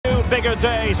bigger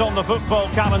days on the football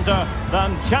calendar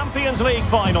than Champions League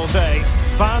final day.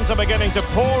 Fans are beginning to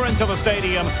pour into the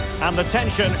stadium and the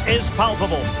tension is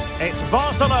palpable. It's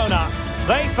Barcelona.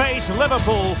 They face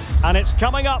Liverpool and it's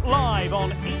coming up live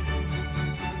on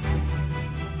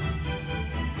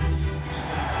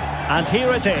And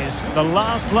here it is, the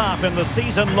last lap in the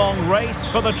season-long race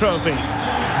for the trophy.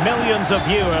 Millions of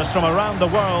viewers from around the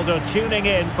world are tuning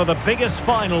in for the biggest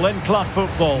final in club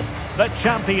football, the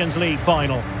Champions League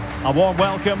final. A warm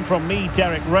welcome from me,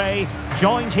 Derek Ray,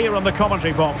 joined here in the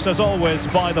commentary box, as always,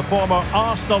 by the former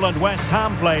Arsenal and West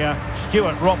Ham player,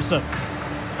 Stuart Robson.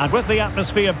 And with the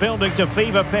atmosphere building to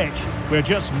fever pitch, we're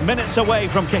just minutes away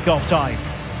from kick-off time.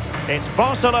 It's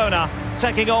Barcelona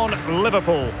taking on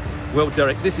Liverpool. Well,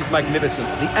 Derek, this is magnificent.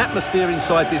 The atmosphere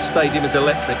inside this stadium is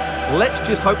electric. Let's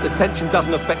just hope the tension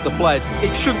doesn't affect the players.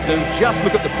 It shouldn't do. Just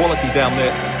look at the quality down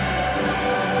there.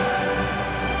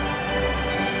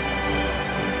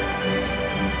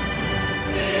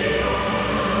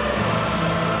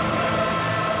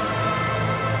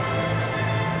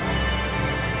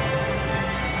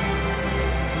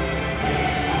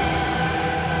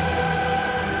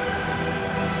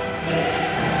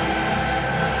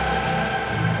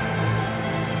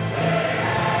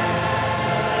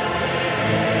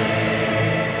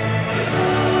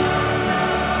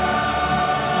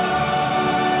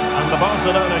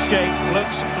 Barcelona shape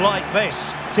looks like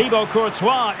this. Thibaut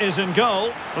Courtois is in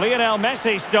goal. Lionel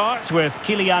Messi starts with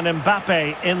Kylian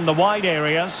Mbappe in the wide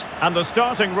areas. And the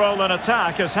starting role in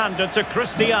attack is handed to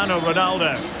Cristiano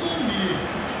Ronaldo.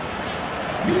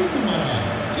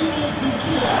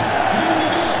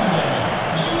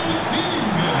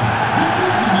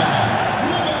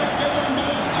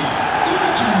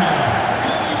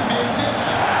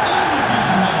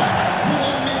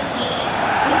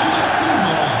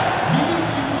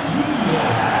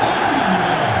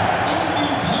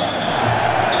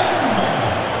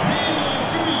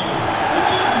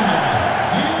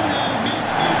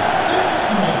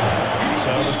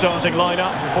 Starting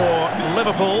lineup for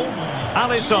Liverpool.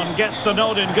 Alisson gets the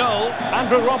nod in goal.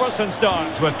 Andrew Robertson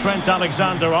starts with Trent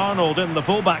Alexander-Arnold in the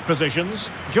fullback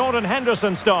positions. Jordan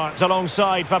Henderson starts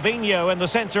alongside Fabinho in the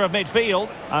centre of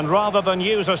midfield. And rather than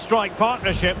use a strike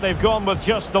partnership, they've gone with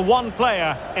just the one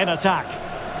player in attack.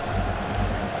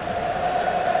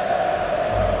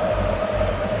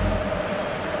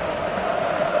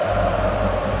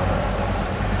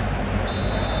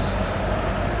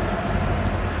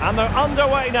 And they're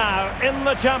underway now in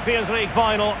the Champions League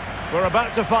final. We're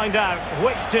about to find out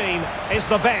which team is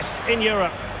the best in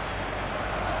Europe.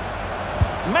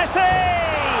 Messi!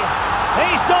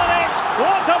 He's done it!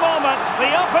 What a moment!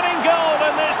 The opening goal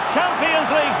in this Champions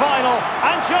League final.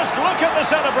 And just look at the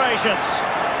celebrations.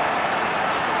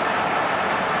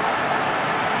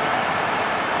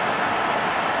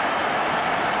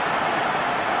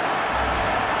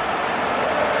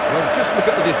 Well, just look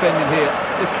at the defending here.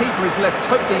 The keeper is left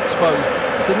totally exposed.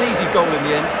 It's an easy goal in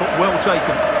the end, but well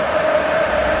taken.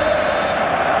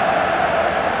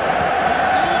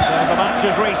 So the match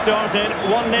has restarted.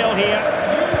 1-0 here.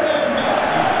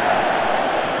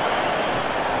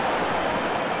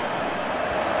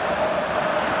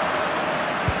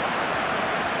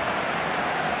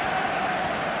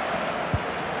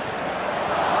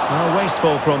 Well,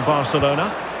 wasteful from Barcelona.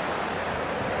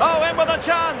 Oh, in with a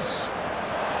chance.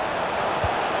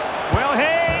 Will he?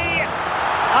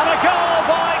 And a goal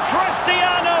by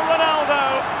Cristiano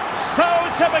Ronaldo. So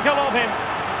typical of him.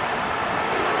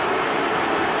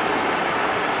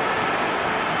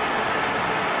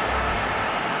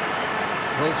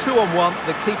 Well, 2-on-1,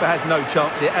 the keeper has no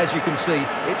chance here. As you can see,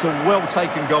 it's a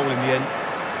well-taken goal in the end.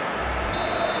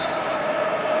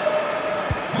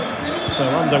 So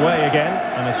underway again,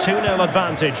 and a 2-0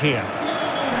 advantage here.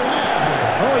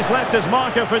 Oh, he's left his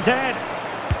marker for dead.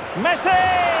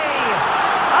 Messi!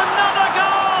 Another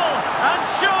goal! And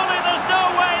surely there's no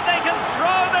way they can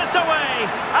throw this away.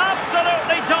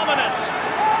 Absolutely dominant.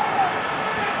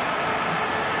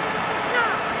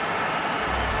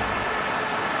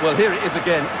 Well, here it is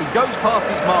again. He goes past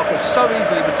his marker so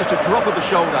easily with just a drop of the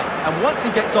shoulder. And once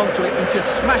he gets onto it, he just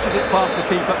smashes it past the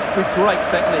keeper with great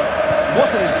technique.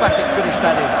 What an emphatic finish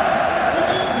that is.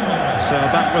 So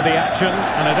back with the action,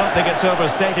 and I don't think it's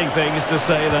overstating things to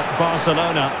say that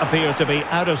Barcelona appear to be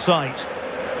out of sight.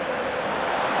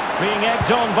 Being egged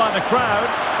on by the crowd.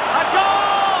 A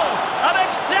goal! An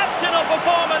exceptional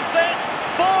performance this.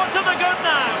 4 to the good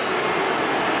now.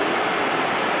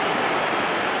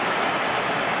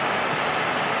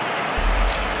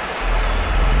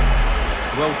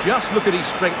 Well, just look at his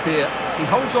strength here. He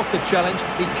holds off the challenge,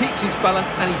 he keeps his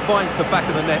balance, and he finds the back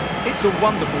of the net. It's a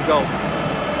wonderful goal.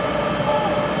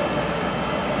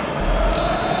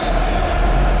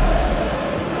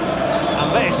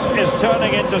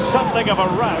 turning into something of a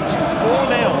rout.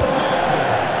 4-0.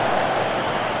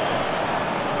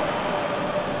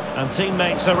 And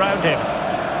teammates around him.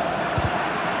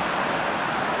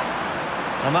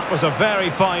 And that was a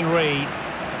very fine read.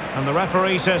 And the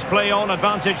referee says play on,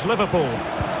 advantage Liverpool.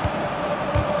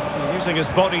 Using his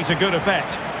body to good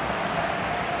effect.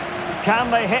 Can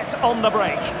they hit on the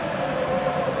break?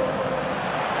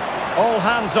 All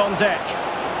hands on deck.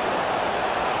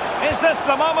 Is this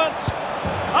the moment?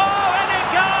 Oh, and it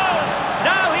goes!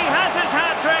 Now he has his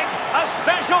hat-trick. A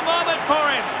special moment for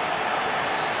him.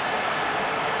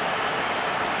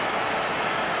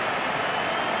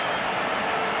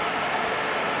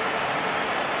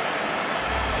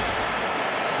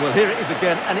 Well, here it is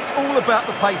again, and it's all about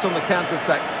the pace on the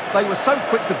counter-attack. They were so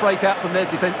quick to break out from their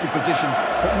defensive positions,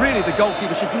 but really the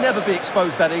goalkeeper should never be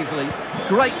exposed that easily.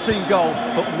 Great team goal,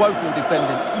 but woeful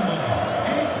defending.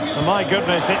 Oh my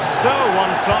goodness, it's so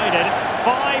one-sided.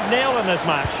 5-0 in this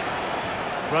match.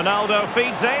 Ronaldo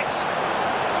feeds it.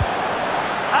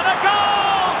 And a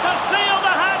goal to seal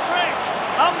the hat-trick!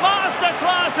 A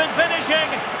masterclass in finishing.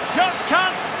 Just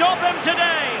can't stop him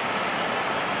today.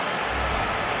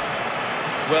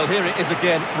 Well, here it is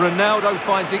again. Ronaldo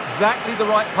finds exactly the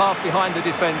right pass behind the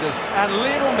defenders, and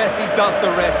Lionel Messi does the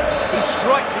rest. He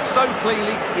strikes it so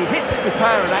cleanly, he hits it with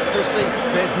power and accuracy.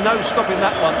 There's no stopping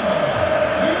that one.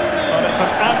 Well, it's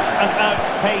an out-and-out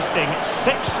pasting.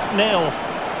 6-0.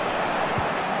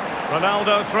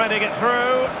 Ronaldo threading it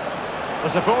through.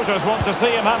 The supporters want to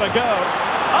see him have a go.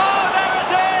 Oh, there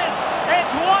it is!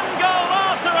 It's one goal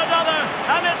after another,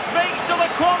 and it speaks to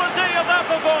the quality of that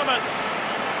performance.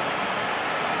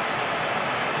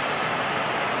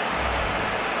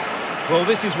 Well,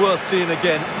 this is worth seeing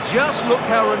again. Just look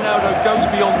how Ronaldo goes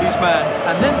beyond his man,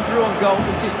 and then through on goal,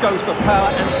 he just goes for power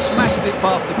and smashes it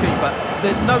past the keeper.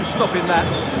 There's no stopping that.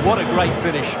 What a great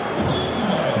finish.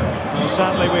 Well,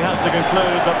 sadly, we have to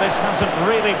conclude that this hasn't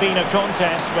really been a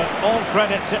contest, but all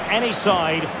credit to any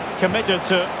side committed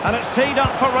to... And it's teed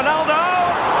up for Ronaldo!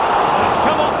 It's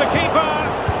come off the keeper!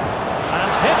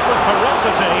 And hit with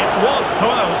ferocity. It was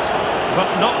close, but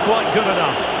not quite good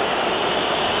enough.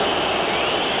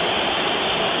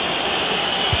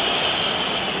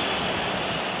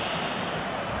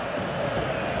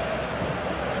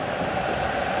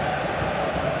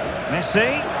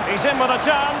 Messi, he's in with a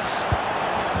chance.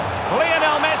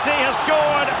 Lionel Messi has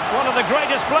scored. One of the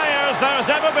greatest players there's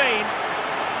ever been.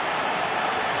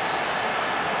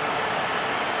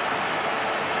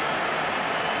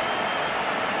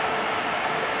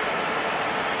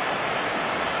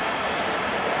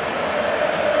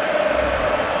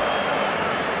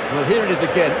 Well, here it is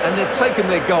again, and they've taken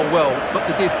their goal well, but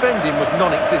the defending was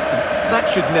non-existent. That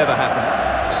should never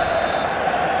happen.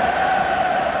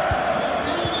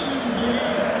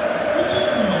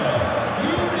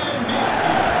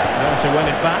 To win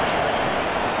it back.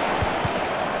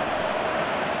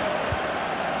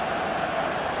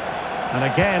 And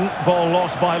again, ball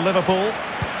lost by Liverpool.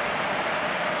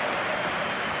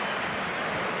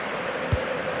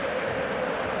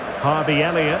 Harvey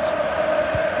Elliott.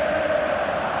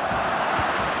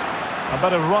 A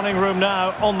bit of running room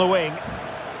now on the wing.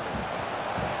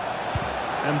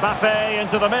 Mbappe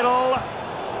into the middle.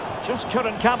 Just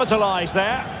couldn't capitalise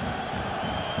there.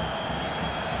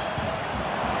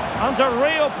 Under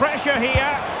real pressure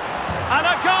here. And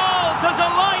a goal to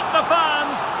delight the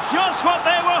fans. Just what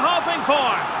they were hoping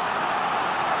for.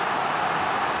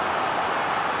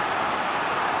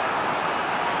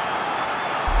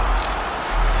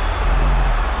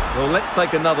 Well, let's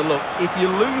take another look. If you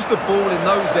lose the ball in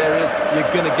those areas,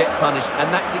 you're going to get punished.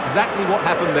 And that's exactly what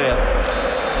happened there.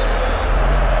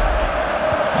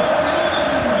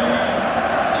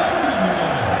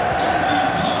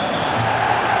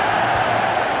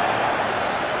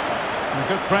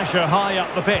 Good pressure high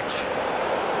up the pitch.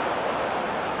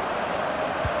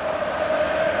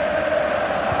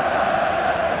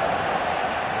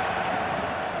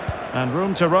 And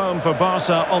room to roam for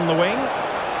Barca on the wing.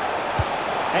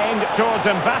 Aimed towards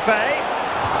Mbappe.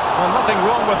 Well, nothing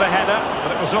wrong with the header,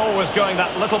 but it was always going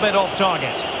that little bit off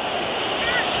target.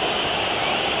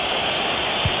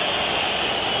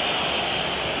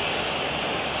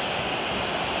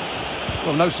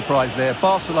 Well, no surprise there.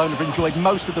 Barcelona have enjoyed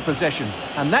most of the possession,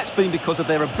 and that's been because of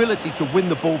their ability to win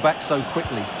the ball back so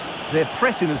quickly. Their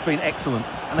pressing has been excellent,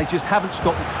 and they just haven't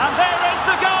stopped. And there is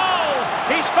the goal!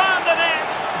 He's found the net!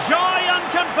 Joy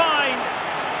unconfined!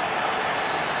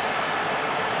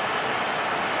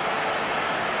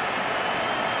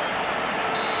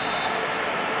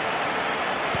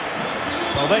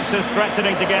 Well, this is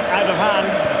threatening to get out of hand.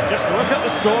 Just look at the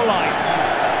scoreline.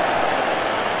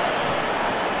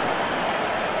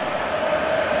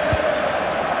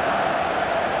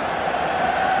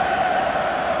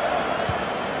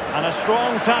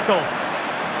 strong tackle.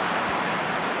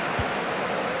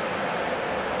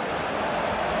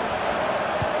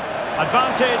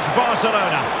 Advantage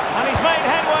Barcelona. And he's made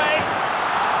headway.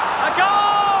 A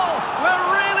goal! We're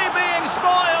really being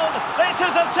spoiled. This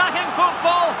is attacking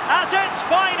football at its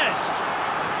finest.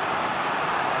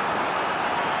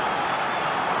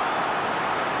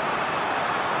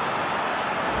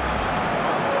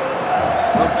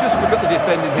 Well, just look at the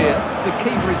defending here. The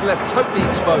keeper is left totally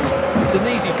exposed. It's an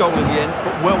easy goal in the end,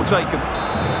 but well taken.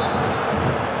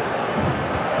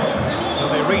 So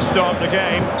they restart the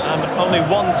game, and only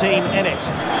one team in it.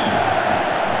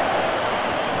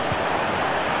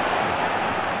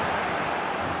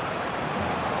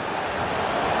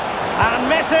 And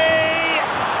Messi!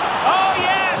 Oh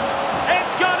yes!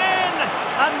 It's gone in!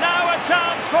 And now a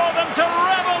chance for them to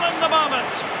revel in the moment.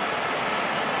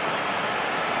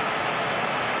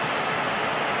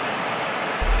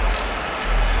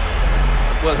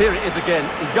 Well, here it is again.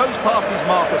 He goes past his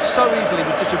marker so easily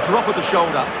with just a drop of the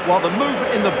shoulder, while the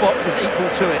movement in the box is equal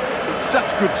to it. It's such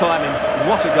good timing.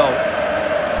 What a goal.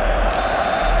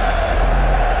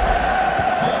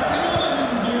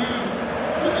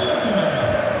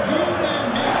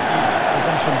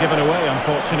 Possession given away,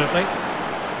 unfortunately.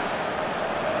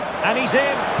 And he's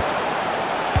in.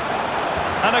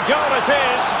 And a goal it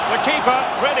is. The keeper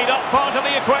really not part of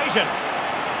the equation.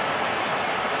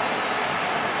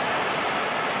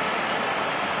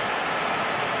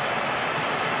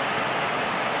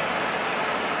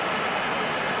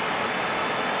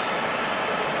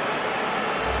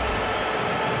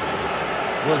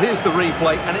 Well, here's the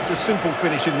replay, and it's a simple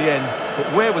finish in the end.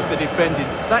 But where was the defending?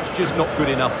 That's just not good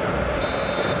enough.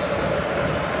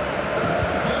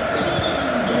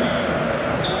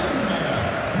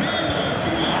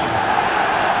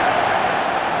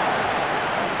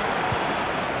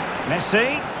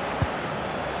 Messi.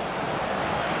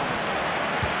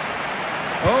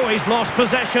 Oh, he's lost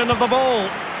possession of the ball.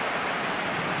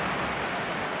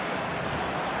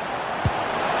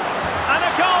 And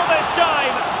a goal this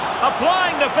time.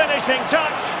 Applying the finishing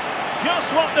touch.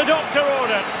 Just what the doctor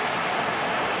ordered.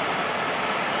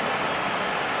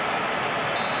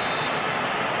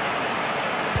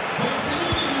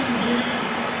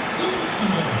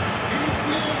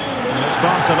 And it's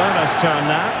Barcelona's turn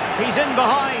now. He's in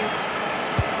behind.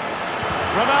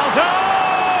 Ronaldo!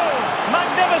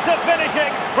 Magnificent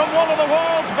finishing from one of the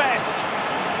world's best.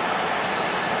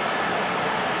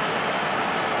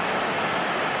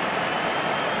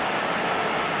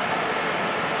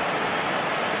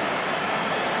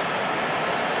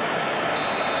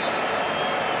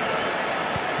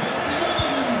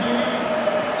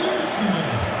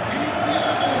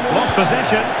 Lost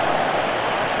possession.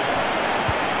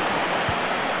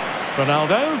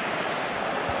 Ronaldo.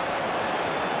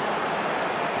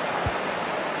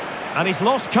 And he's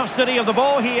lost custody of the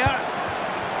ball here.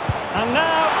 And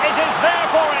now it is there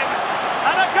for him.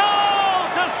 And a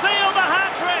goal to seal the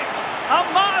hat-trick. A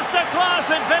masterclass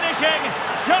in finishing.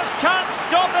 Just can't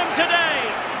stop him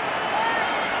today.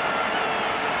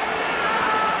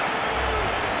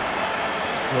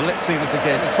 Well, let's see this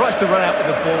again. He tries to run out with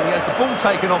the ball. He has the ball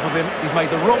taken off of him. He's made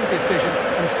the wrong decision.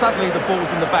 And suddenly the ball's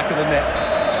in the back of the net.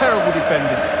 Terrible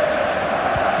defending.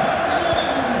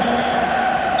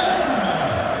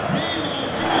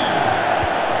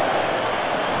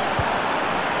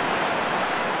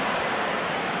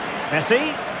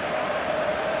 Messi.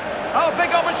 Oh,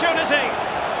 big opportunity.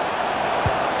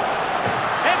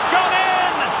 It's gone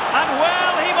in. And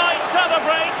well, he might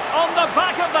celebrate on the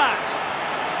back of that.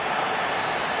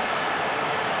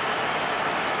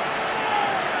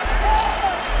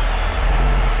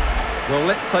 Well,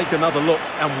 let's take another look.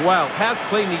 And wow, how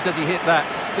cleanly does he hit that?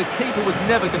 The keeper was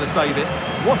never going to save it.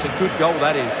 What a good goal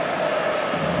that is.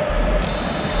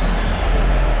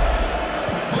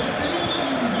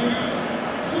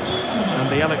 And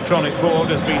the electronic board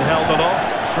has been held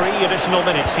aloft. 3 additional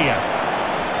minutes here.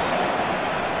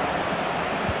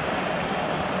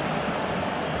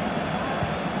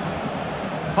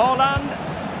 Haaland.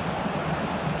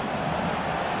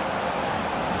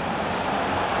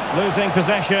 Losing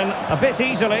possession a bit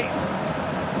easily.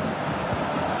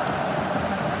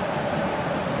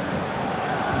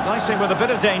 Dicing with a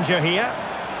bit of danger here.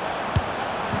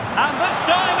 And this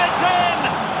time it's in!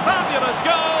 Fabulous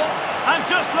goal! And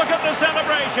just look at the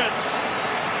celebrations.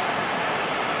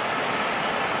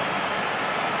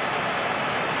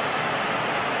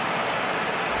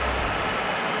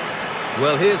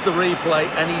 Well, here's the replay,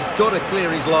 and he's got to clear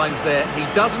his lines there. He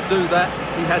doesn't do that.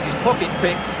 He has his pocket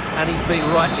picked, and he's being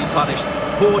rightly punished.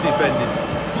 Poor defending.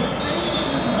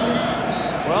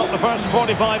 Well, the first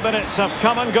 45 minutes have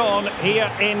come and gone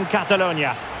here in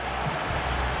Catalonia.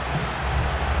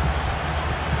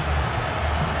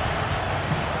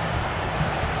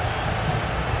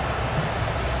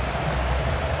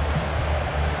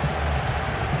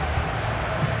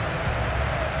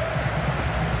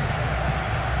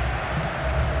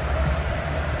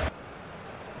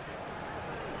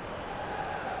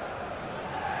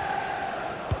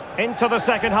 Into the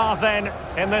second half then,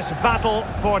 in this battle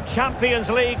for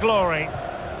Champions League glory.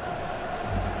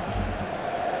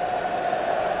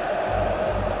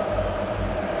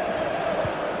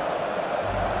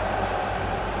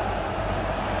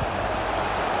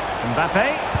 Mbappe.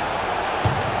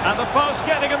 And the post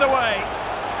getting in the way.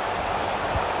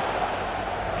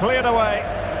 Cleared away.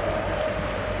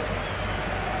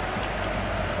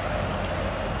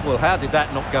 Well, how did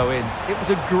that not go in? It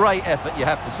was a great effort, you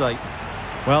have to say.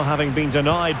 Well, having been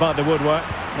denied by the woodwork,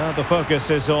 now the focus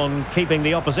is on keeping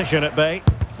the opposition at bay.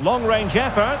 Long-range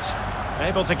effort,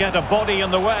 able to get a body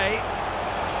in the way.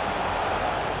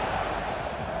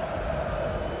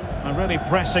 And really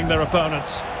pressing their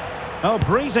opponents. Oh,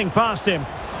 breezing past him.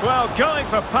 Well, going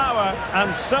for power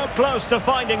and so close to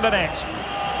finding the net.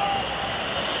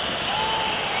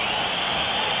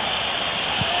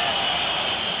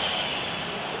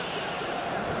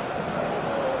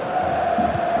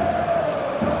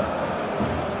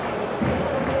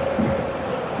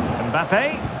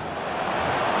 Mbappe.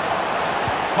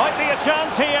 Might be a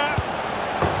chance here.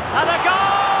 And a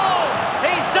goal!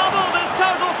 He's doubled his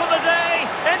total for the day.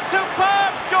 It's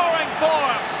superb scoring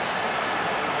form.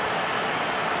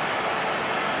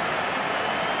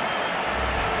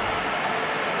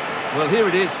 Well, here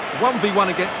it is, 1v1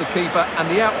 against the keeper, and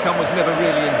the outcome was never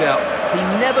really in doubt. He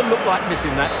never looked like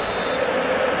missing that.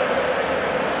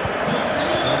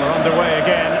 Well, we're underway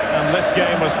again, and this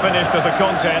game was finished as a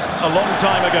contest a long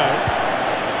time ago.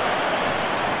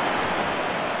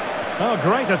 Oh,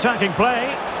 great attacking play.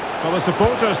 Well, the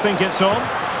supporters think it's on.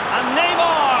 And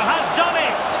Neymar has done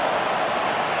it!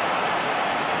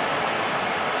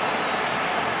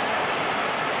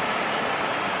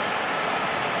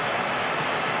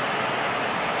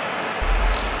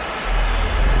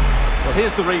 Well,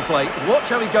 here's the replay. Watch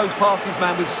how he goes past his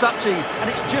man with such ease, and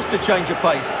it's just a change of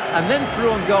pace. And then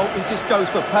through on goal, he just goes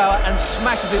for power and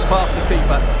smashes it past the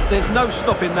keeper. There's no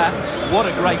stopping that. What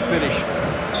a great finish.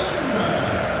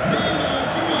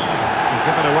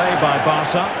 Given away by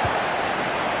Barca.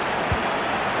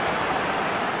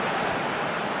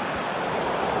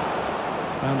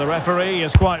 And the referee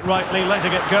is quite rightly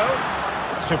letting it go.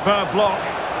 Superb block.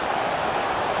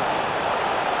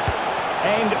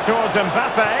 Aimed towards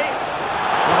Mbappe.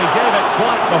 Well, he gave it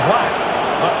quite the whack,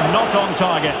 but not on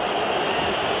target.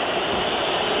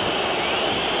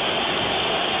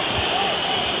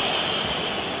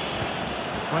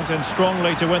 Went in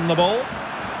strongly to win the ball.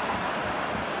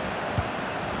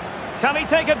 Can he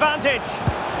take advantage?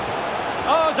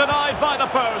 Oh, denied by the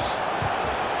post.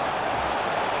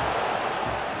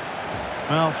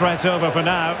 Well, threat over for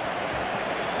now.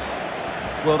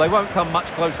 Well, they won't come much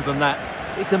closer than that.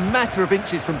 It's a matter of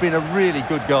inches from being a really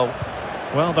good goal.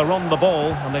 Well, they're on the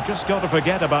ball, and they've just got to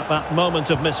forget about that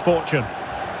moment of misfortune.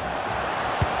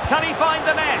 Can he find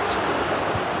the net?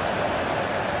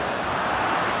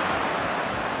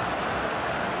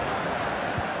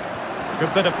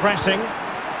 Good bit of pressing.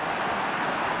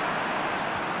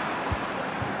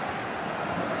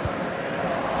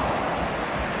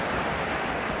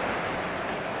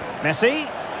 Messi,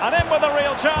 and in with a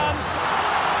real chance.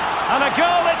 And a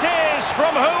goal it is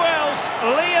from who else?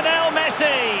 Lionel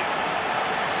Messi.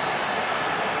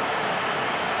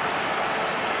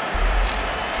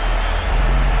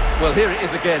 Well, here it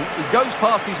is again. He goes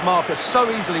past his marker so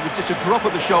easily with just a drop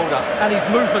of the shoulder, and his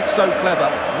movement's so clever.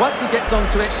 Once he gets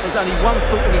onto it, there's only one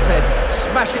thought in his head.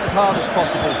 Smash it as hard as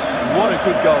possible. What a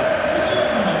good goal.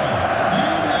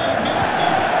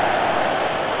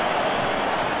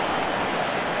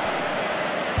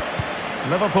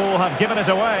 Liverpool have given it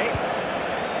away.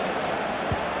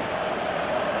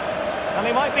 And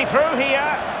he might be through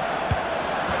here.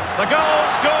 The goal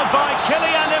scored by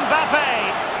Kylian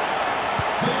Mbappe.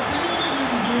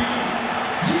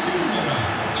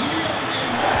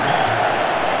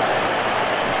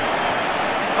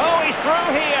 Oh, he's through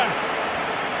here.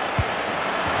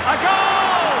 A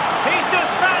goal! He's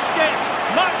dispatched it,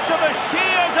 much to the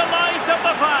sheer delight of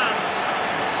the fans.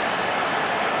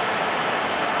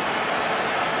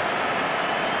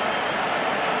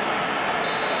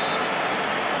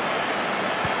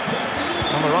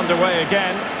 And we're underway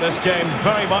again. This game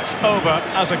very much over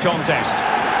as a contest.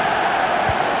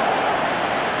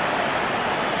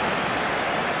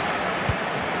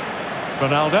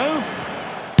 Ronaldo.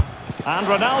 And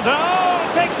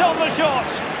Ronaldo takes on the shot.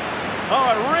 Oh,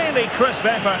 a really crisp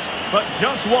effort, but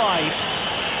just wide.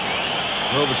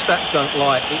 Well, the stats don't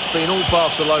lie. It's been all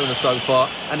Barcelona so far,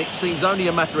 and it seems only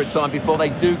a matter of time before they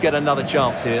do get another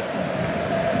chance here.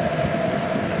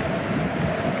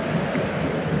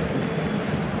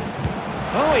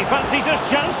 Oh, he fancies his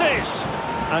chances.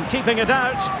 And keeping it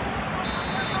out.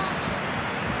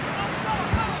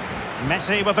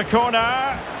 Messi with the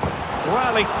corner.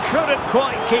 Well, he couldn't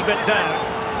quite keep it down.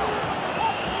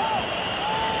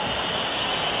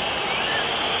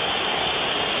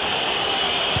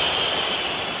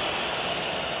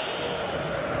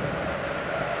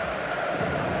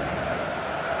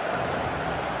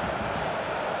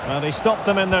 Well, he stopped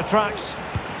them in their tracks.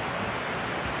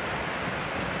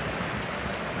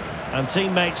 And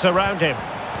teammates around him.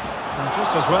 And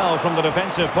just as well from the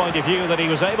defensive point of view that he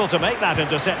was able to make that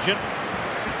interception.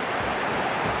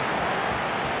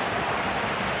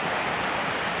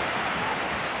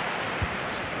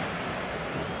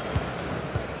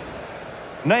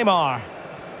 Neymar.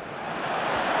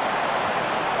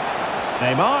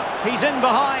 Neymar, he's in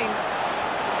behind.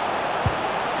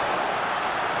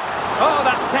 Oh,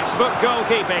 that's textbook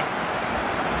goalkeeping.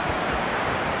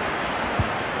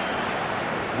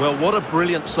 Well, what a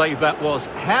brilliant save that was.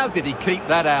 How did he keep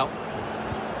that out?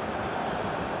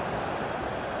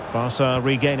 Barca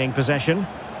regaining possession.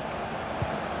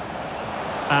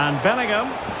 And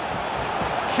Bellingham.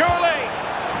 Surely!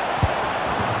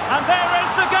 And there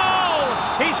is the goal!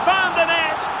 He's found the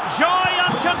net! Joy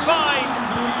unconfined!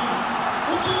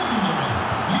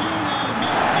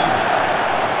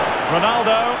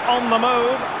 Ronaldo on the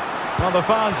move. Well, the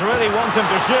fans really want him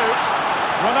to shoot.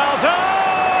 Ronaldo!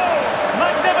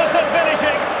 Magnificent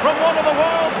finishing from one of the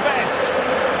world's best.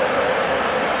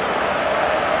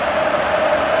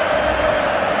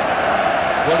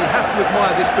 Well, you have to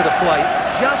admire this bit of play.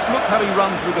 Just look how he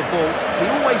runs with the ball. He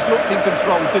always looked in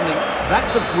control, didn't he?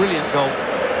 That's a brilliant goal.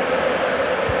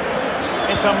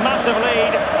 It's a massive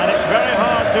lead, and it's very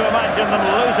hard to imagine them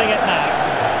losing it now.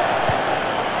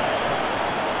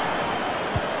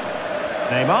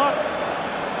 Neymar.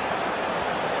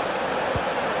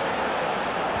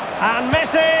 And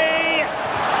Messi!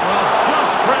 Well,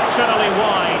 just fractionally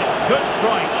wide. Good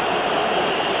strike.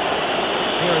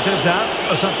 Here it is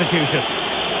now, a substitution.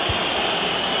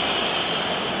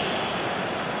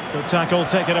 Good tackle,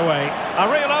 take it away.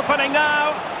 A real opening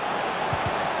now.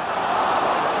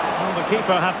 Well, the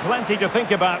keeper had plenty to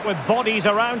think about with bodies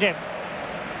around him.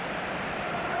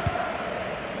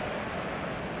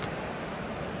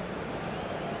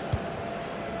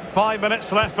 Five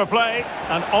minutes left for play,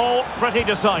 and all pretty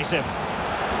decisive.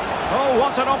 Oh,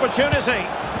 what an opportunity.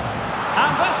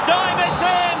 And this time it's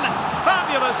in!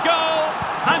 Fabulous goal!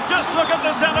 And just look at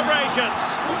the celebrations.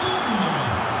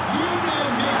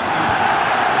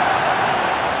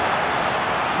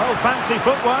 Oh, fancy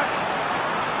footwork.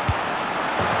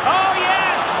 Oh,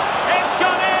 yes! It's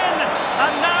gone in!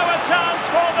 And now a chance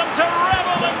for them to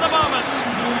revel in the moment.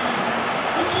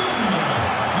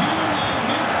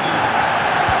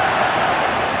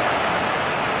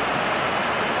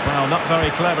 Well, not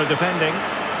very clever defending.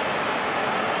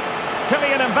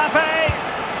 Kylian Mbappe!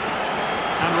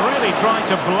 And really trying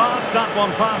to blast that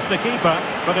one past the keeper,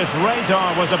 but his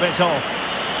radar was a bit off.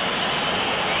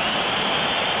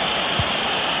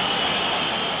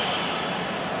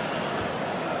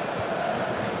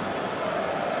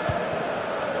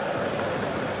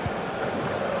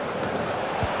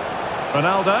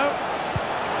 Ronaldo.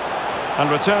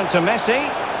 And return to Messi.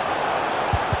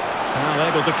 Well,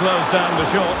 able to close down the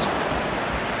shot.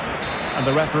 And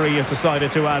the referee has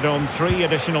decided to add on 3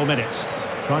 additional minutes.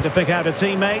 Trying to pick out a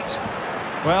teammate.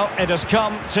 Well, it has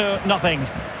come to nothing.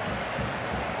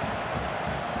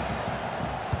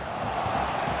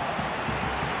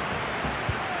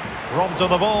 Robbed of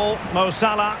the ball, Mo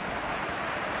Salah.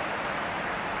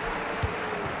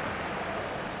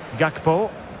 Gakpo.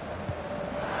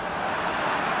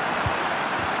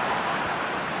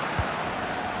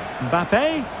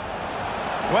 Mbappe.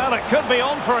 Well, it could be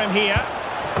on for him here.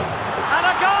 And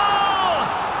a goal!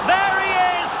 There he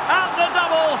is at the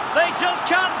double. They just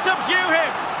can't subdue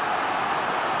him.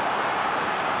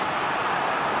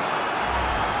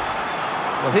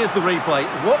 Well, here's the replay.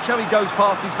 Watch how he goes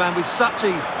past his man with such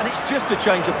ease, and it's just a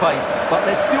change of pace. But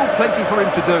there's still plenty for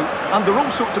him to do. Under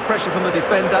all sorts of pressure from the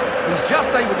defender, he's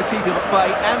just able to keep him at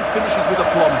bay and finishes with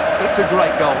aplomb. It's a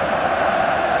great goal.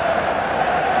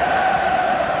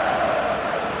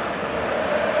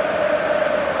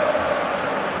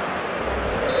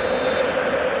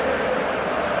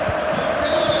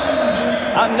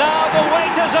 And now the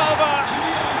wait is over.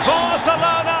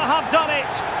 Barcelona have done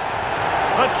it.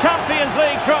 The Champions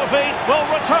League trophy will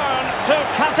return to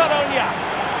Catalonia.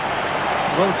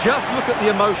 Well, just look at the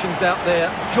emotions out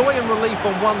there. Joy and relief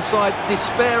on one side,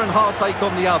 despair and heartache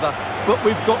on the other. But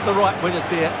we've got the right winners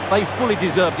here. They fully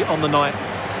deserved it on the night.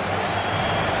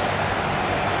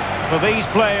 For these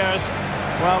players,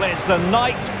 well, it's the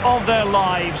night of their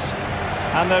lives.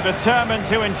 And they're determined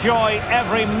to enjoy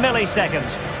every millisecond.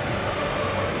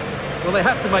 Well, they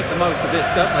have to make the most of this,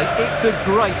 don't they? It's a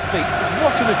great feat.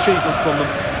 What an achievement from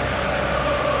them.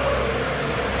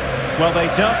 Well, they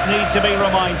don't need to be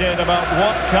reminded about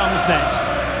what comes next.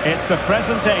 It's the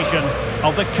presentation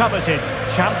of the coveted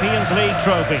Champions League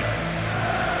trophy.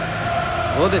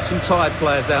 Well, there's some tired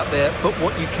players out there, but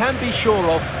what you can be sure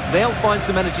of, they'll find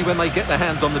some energy when they get their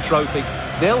hands on the trophy.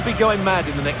 They'll be going mad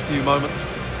in the next few moments.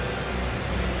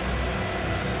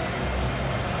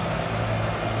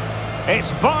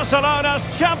 It's Barcelona's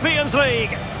Champions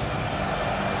League.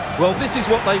 Well, this is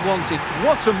what they wanted.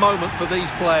 What a moment for these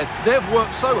players. They've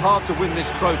worked so hard to win this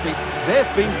trophy.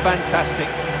 They've been fantastic.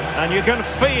 And you can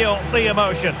feel the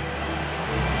emotion.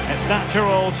 It's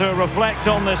natural to reflect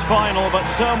on this final, but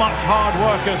so much hard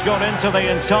work has gone into the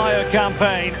entire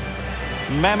campaign.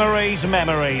 Memories,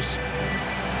 memories.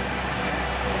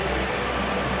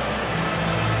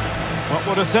 What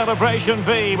would a celebration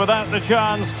be without the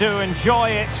chance to enjoy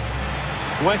it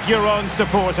with your own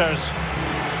supporters?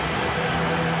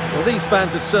 Well, these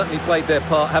fans have certainly played their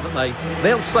part, haven't they?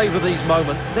 They'll savour these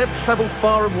moments. They've travelled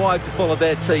far and wide to follow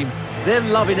their team. They're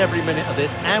loving every minute of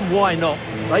this, and why not?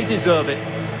 They deserve it.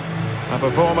 A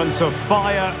performance of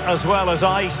fire as well as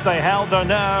ice. They held their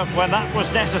nerve when that was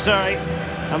necessary.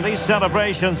 And these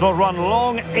celebrations will run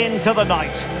long into the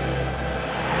night.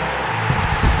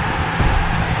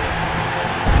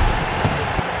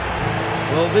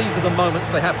 Well, these are the moments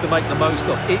they have to make the most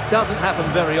of. It doesn't happen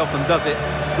very often, does it?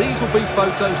 These will be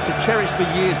photos to cherish for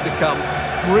years to come.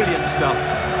 Brilliant stuff.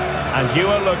 And you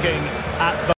are looking at the